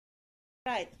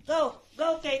Right. Go.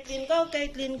 Go, Caitlin. Go,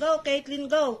 Caitlin. Go, Caitlin.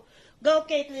 Go. Go,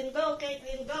 Caitlin. Go,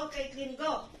 Caitlin. Go, Caitlin.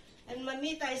 Go. And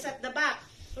Mamita is at the back.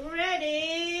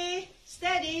 Ready.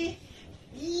 Steady.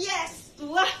 Yes.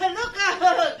 Wow, look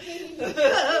out.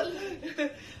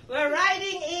 We're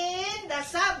riding in the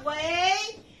subway.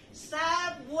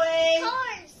 Subway.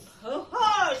 Horse. Oh,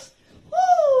 horse.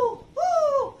 Woo.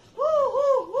 Woo. Woo.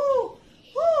 Woo. Woo.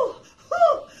 Woo.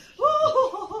 Woo.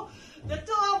 Woo. The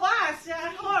two of us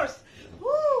are horse.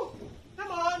 Woo!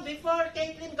 Come on, before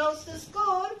Caitlin goes to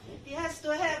school, he has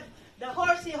to have the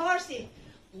horsey.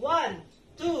 1,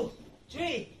 2,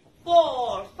 3,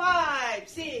 4, 5,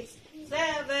 6,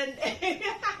 7, 8.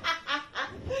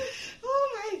 Oh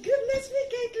my goodness me,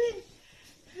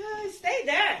 Caitlin. Stay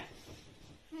there.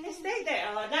 Stay there.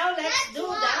 Oh, now let's do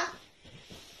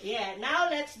the... Yeah, now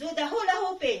let's do the hula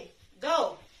hooping.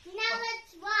 Go. Now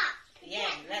let's walk. Yeah,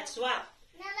 let's walk.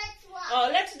 Now let's walk. Oh,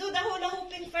 let's do the hula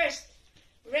hooping first.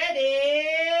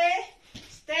 Ready,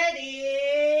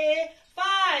 steady,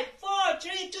 5, 4,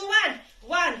 3, 2, 1.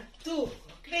 1, 2,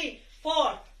 3,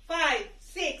 4, 5,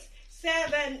 6,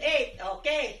 7, 8.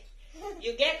 Okay.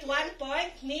 You get 1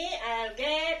 point. Me, I'll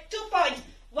get 2 points.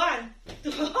 1,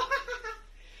 2.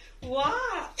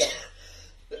 Wow.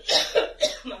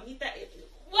 Mamita.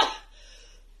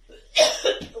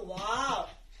 Wow.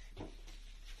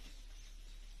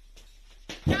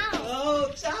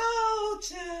 Ouch, ouch.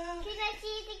 Can I see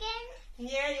it again?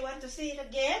 Yeah, you want to see it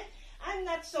again? I'm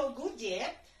not so good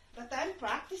yet, but I'm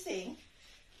practicing.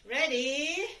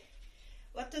 Ready?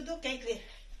 What to do, Caitlin?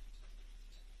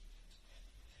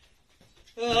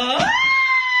 Oh,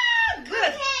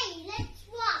 good. Okay, let's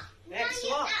walk. Let's now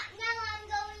walk. Now I'm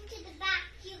going to the back.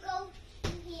 You go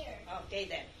here. Okay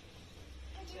then.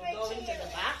 Put your You're going to chair.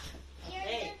 the back. Here,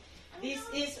 Okay. I'm This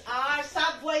going- is our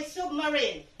subway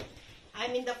submarine.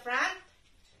 I'm in the front.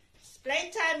 It's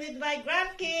playtime with my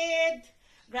grandkid.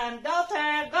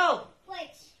 Granddaughter, go.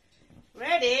 Wait.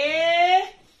 Ready?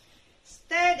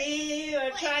 Steady. We're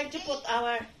Wait, trying to put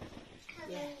our...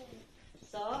 Yeah.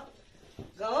 So,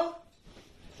 go.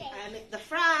 Okay. I'm at the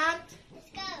front.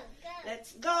 Let's go. Go.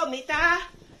 Let's go, Mita.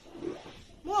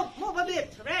 Move a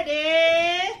bit.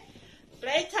 Ready?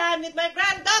 Playtime with my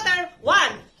granddaughter.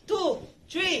 1, 2,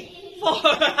 3, 4.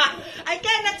 I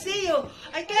cannot see you.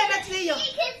 I cannot see you.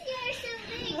 Because you're so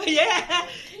big. Yeah,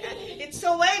 it's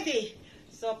so wavy.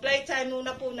 So, playtime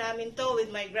muna po namin to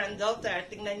with my granddaughter.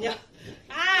 Tingnan nyo.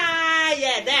 Ah,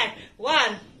 yeah, there.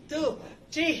 1, 2,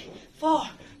 3, 4,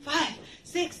 5,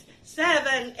 6,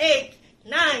 7, 8,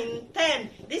 9, 10.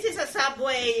 This is a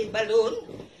subway balloon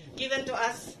given to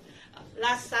us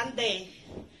last Sunday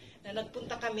na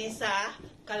nagpunta kami sa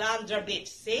Grandaughter Beach.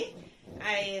 See?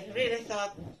 I really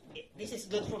thought this is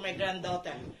good for my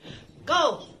granddaughter.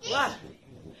 Go! What?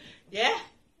 Yeah?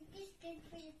 This is good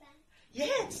for your back.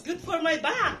 Yeah, it's good for my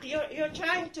back. You're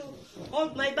trying to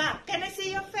hold my back. Can I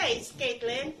see your face,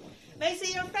 Caitlin? May I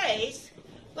see your face?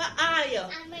 Where are you?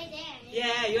 I'm right there.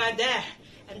 Yeah, you are there.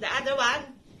 And the other one,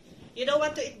 you don't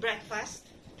want to eat breakfast?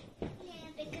 Yeah,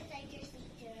 because I just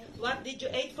eat it. What did you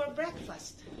eat for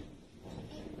breakfast?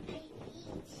 I eat.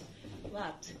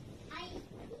 What? I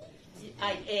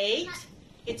I ate.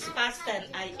 It's past 10.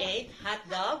 I ate hot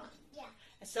dog. Yeah.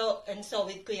 So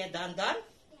with Kuya Don Don.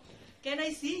 Can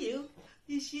I see you?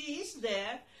 She is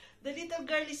there. The little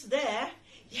girl is there.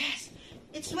 Yes,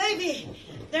 it's wavy.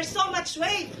 There's so much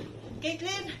wave.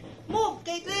 Caitlin, move,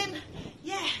 Caitlin.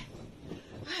 Yeah.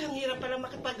 Ay, ang hirap pala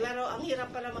makipaglaro. Ang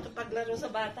hirap pala makipaglaro sa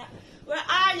bata. Where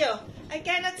are you? I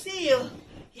cannot see you.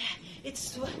 Yeah,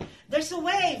 there's a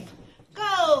wave.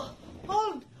 Go.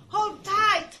 Hold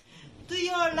tight to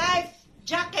your life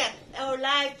jacket or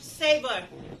life saver.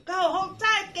 Go, hold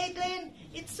tight, Caitlin.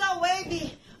 It's so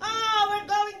wavy. Oh, we're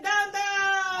going down there.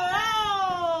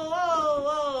 Oh, whoa,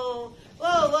 whoa,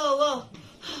 whoa, whoa, whoa.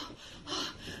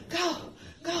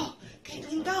 Go,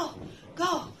 Caitlin, go.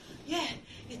 Yeah,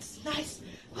 it's nice.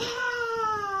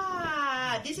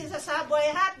 Ah, this is a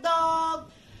subway hot dog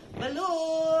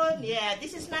balloon. Yeah,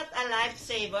 this is not a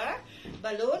lifesaver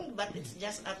balloon, but it's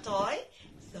just a toy.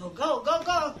 So go.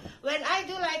 When I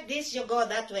do like this, you go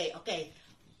that way. Okay.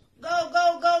 Go.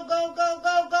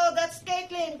 That's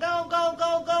Caitlin. Go.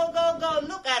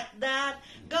 Look at that.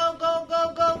 Go.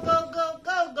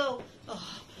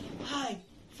 Oh, 5,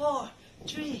 4,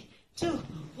 3, 2,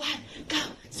 1. Go.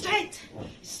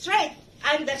 Straight.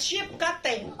 I'm the ship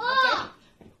captain. Okay. Oh!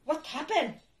 What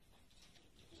happened?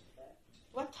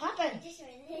 Just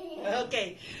right.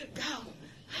 Okay. Go.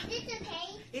 Is this okay?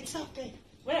 It's okay.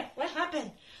 What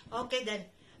happened? Okay then.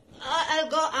 I'll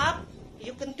go up.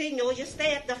 You continue. You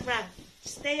stay at the front.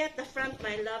 Stay at the front,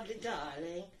 my lovely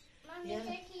darling. Mommy, Yeah.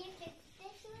 sir, can you fix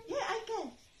this one? Yeah, I can.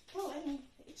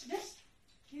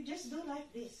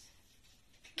 like this.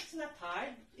 It's not hard.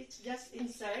 It's just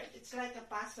insert. It's like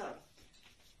a puzzle.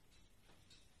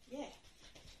 Yeah.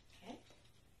 Okay.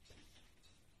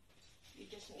 You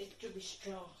just need to be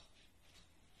strong.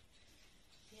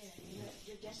 Yeah,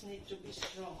 you just need to be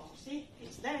strong. See?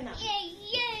 It's there now. Yay,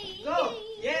 yay, Go.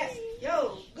 yay, Yes. yay.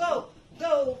 Go. Go.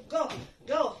 Go. Go.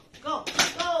 Go. Go.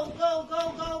 Go. Go.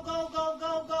 Go. Go. Go. Go.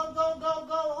 Go. Go. Go. Go.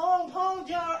 Go. Hold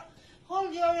your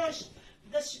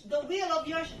the wheel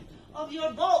of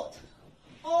your boat.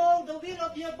 Hold the wheel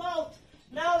of your boat.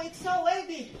 Now it's so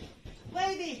wavy.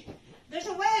 Wavy. There's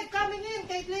a wave coming in,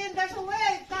 Caitlin. There's a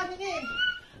wave coming in.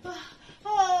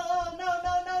 Oh, no.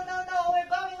 We're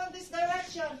going on this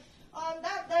direction. On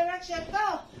that direction.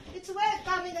 Go. It's a wave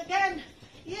coming again.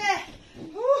 Yeah.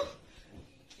 Woo.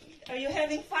 Are you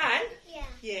having fun? Yeah.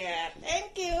 Yeah.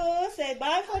 Thank you. Say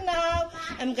bye for now.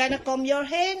 I'm gonna comb your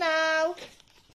hair now.